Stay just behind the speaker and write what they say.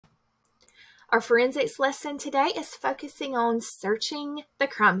Our forensics lesson today is focusing on searching the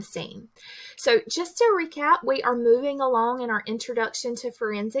crime scene. So just to recap, we are moving along in our introduction to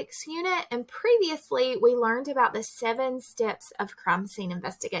forensics unit, and previously we learned about the 7 steps of crime scene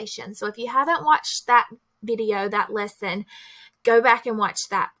investigation. So if you haven't watched that video, that lesson, go back and watch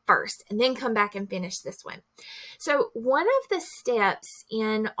that first and then come back and finish this one. So one of the steps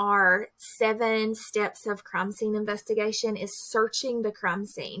in our 7 steps of crime scene investigation is searching the crime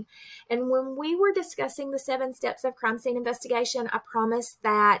scene. And when we were discussing the 7 steps of crime scene investigation, I promised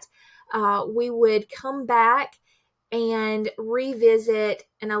that we would come back and revisit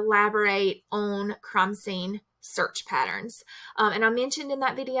and elaborate on crime scene search patterns. And I mentioned in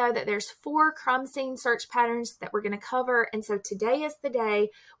that video that there's 4 crime scene search patterns that we're going to cover. And so today is the day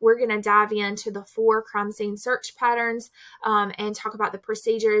we're going to dive into the 4 crime scene search patterns and talk about the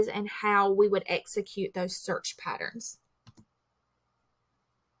procedures and how we would execute those search patterns.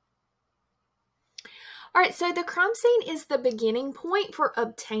 All right, so the crime scene is the beginning point for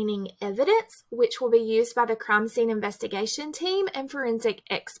obtaining evidence, which will be used by the crime scene investigation team and forensic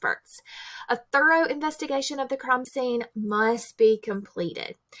experts. A thorough investigation of the crime scene must be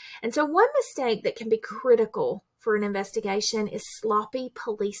completed. And so one mistake that can be critical for an investigation is sloppy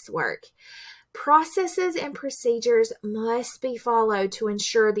police work. Processes and procedures must be followed to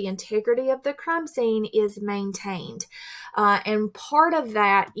ensure the integrity of the crime scene is maintained. And part of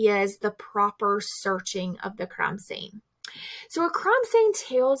that is the proper searching of the crime scene. So a crime scene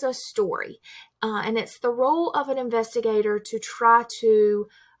tells a story, and it's the role of an investigator to try to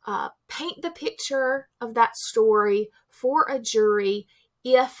paint the picture of that story for a jury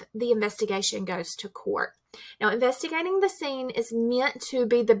if the investigation goes to court. Now, investigating the scene is meant to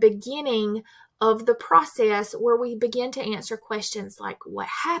be the beginning of the process where we begin to answer questions like what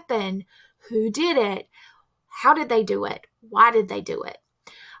happened, who did it, how did they do it, why did they do it.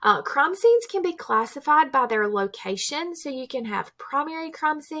 Crime scenes can be classified by their location, so you can have primary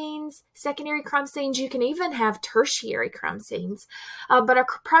crime scenes, secondary crime scenes, you can even have tertiary crime scenes. But a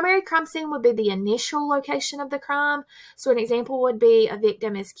primary crime scene would be the initial location of the crime. So an example would be a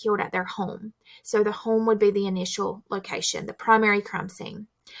victim is killed at their home. So the home would be the initial location, the primary crime scene.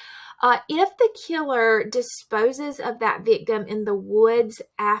 If the killer disposes of that victim in the woods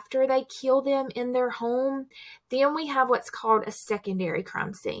after they kill them in their home, then we have what's called a secondary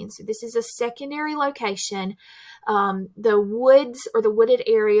crime scene. So this is a secondary location. The woods or the wooded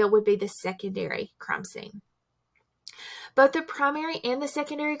area would be the secondary crime scene. Both the primary and the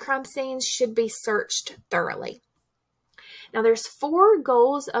secondary crime scenes should be searched thoroughly. Now, there's 4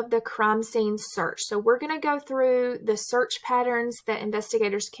 goals of the crime scene search. So we're going to go through the search patterns that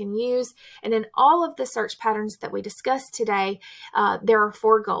investigators can use. And in all of the search patterns that we discussed today, there are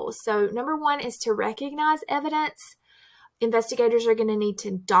 4 goals. So number 1 is to recognize evidence. Investigators are going to need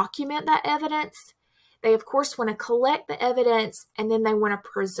to document that evidence. They, of course, want to collect the evidence, and then they want to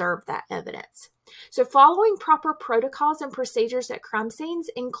preserve that evidence. So following proper protocols and procedures at crime scenes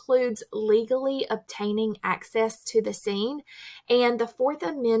includes legally obtaining access to the scene. And the 4th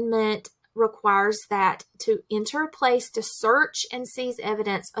Amendment requires that to enter a place to search and seize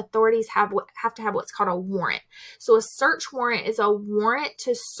evidence, authorities have to have what's called a warrant. So a search warrant is a warrant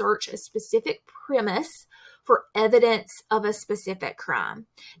to search a specific premise for evidence of a specific crime.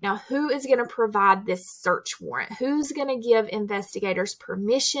 Now, who is going to provide this search warrant? Who's going to give investigators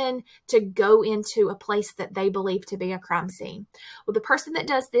permission to go into a place that they believe to be a crime scene? Well, the person that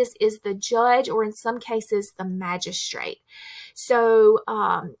does this is the judge, or in some cases, the magistrate. So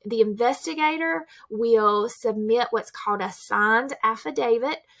the investigator will submit what's called a signed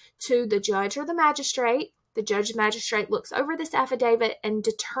affidavit to the judge or the magistrate. The judge and magistrate looks over this affidavit and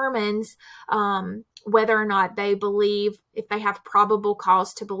determines whether or not they believe, if they have probable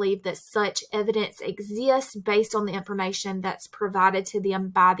cause to believe that such evidence exists based on the information that's provided to them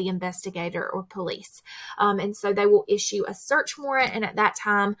by the investigator or police. And so they will issue a search warrant, and at that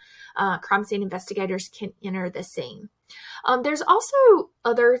time, crime scene investigators can enter the scene. There's also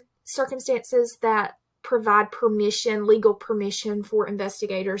other circumstances that provide permission, legal permission for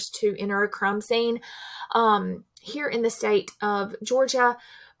investigators to enter a crime scene. Here in the state of Georgia,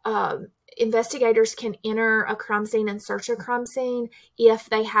 investigators can enter a crime scene and search a crime scene if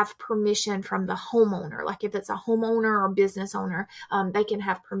they have permission from the homeowner. Like if it's a homeowner or business owner, they can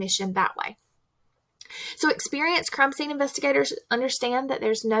have permission that way. So experienced crime scene investigators understand that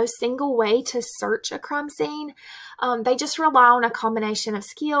there's no single way to search a crime scene. They just rely on a combination of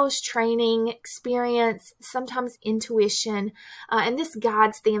skills, training, experience, sometimes intuition, and this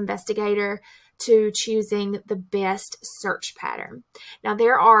guides the investigator to choosing the best search pattern. Now,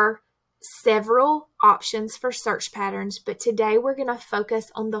 there are several options for search patterns, but today we're going to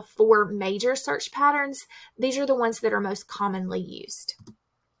focus on the 4 major search patterns. These are the ones that are most commonly used.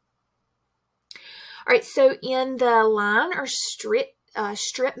 All right, so in the line or strip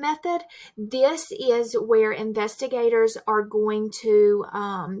method, this is where investigators are going to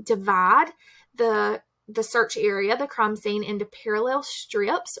divide the search area, the crime scene, into parallel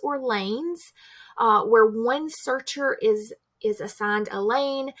strips or lanes, where one searcher is assigned a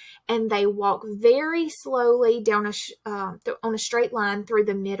lane, and they walk very slowly down on a straight line through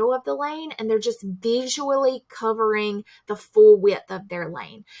the middle of the lane, and they're just visually covering the full width of their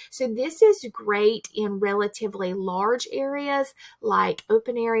lane. So this is great in relatively large areas like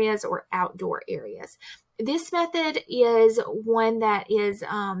open areas or outdoor areas. This method is one that is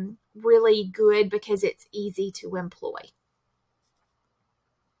really good because it's easy to employ.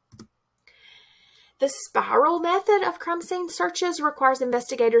 The spiral method of crime scene searches requires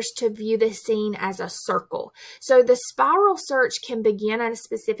investigators to view the scene as a circle. So the spiral search can begin at a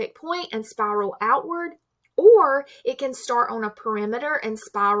specific point and spiral outward, or it can start on a perimeter and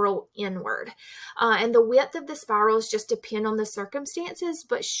spiral inward. And the width of the spirals just depend on the circumstances,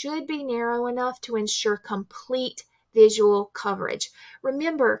 but should be narrow enough to ensure complete visual coverage.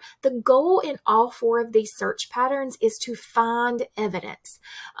 Remember, the goal in all 4 of these search patterns is to find evidence.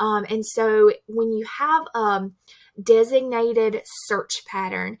 And so when you have a designated search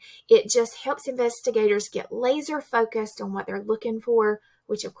pattern, it just helps investigators get laser focused on what they're looking for,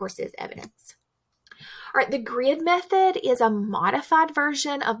 which of course is evidence. All right, the grid method is a modified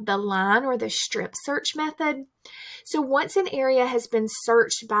version of the line or the strip search method. So once an area has been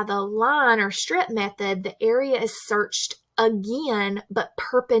searched by the line or strip method, the area is searched again, but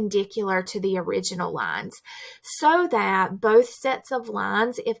perpendicular to the original lines, so that both sets of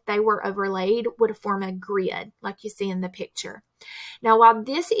lines, if they were overlaid, would form a grid like you see in the picture. Now, while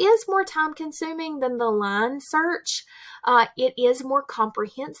this is more time consuming than the line search, it is more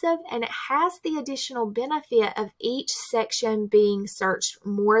comprehensive, and it has the additional benefit of each section being searched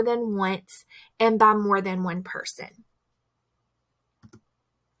more than once and by more than one person.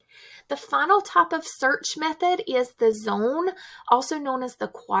 The final type of search method is the zone, also known as the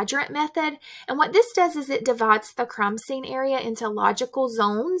quadrant method. And what this does is it divides the crime scene area into logical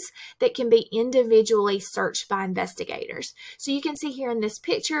zones that can be individually searched by investigators. So you can see here in this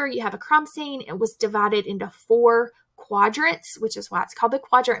picture, you have a crime scene. It was divided into 4 quadrants, which is why it's called the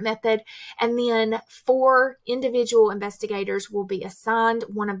quadrant method. And then 4 individual investigators will be assigned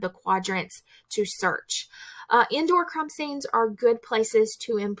one of the quadrants to search. Indoor crime scenes are good places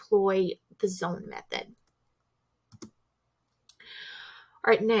to employ the zone method. All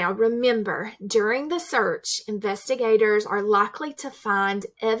right, now remember, during the search, investigators are likely to find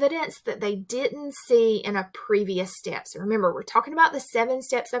evidence that they didn't see in a previous step. So remember, we're talking about the 7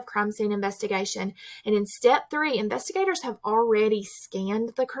 steps of crime scene investigation. And in step 3, investigators have already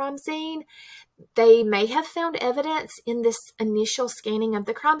scanned the crime scene. They may have found evidence in this initial scanning of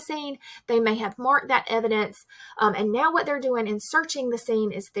the crime scene. They may have marked that evidence. And now what they're doing in searching the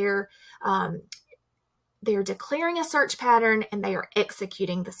scene is they're declaring a search pattern and they are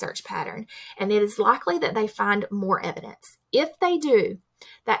executing the search pattern. And it is likely that they find more evidence. If they do,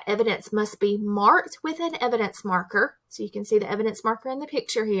 that evidence must be marked with an evidence marker. So you can see the evidence marker in the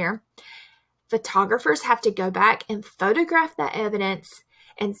picture here. Photographers have to go back and photograph that evidence,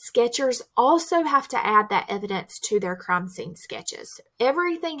 and sketchers also have to add that evidence to their crime scene sketches.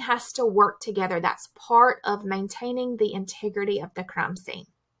 Everything has to work together. That's part of maintaining the integrity of the crime scene.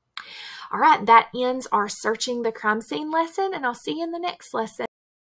 All right, that ends our Searching the Crime Scene lesson, and I'll see you in the next lesson.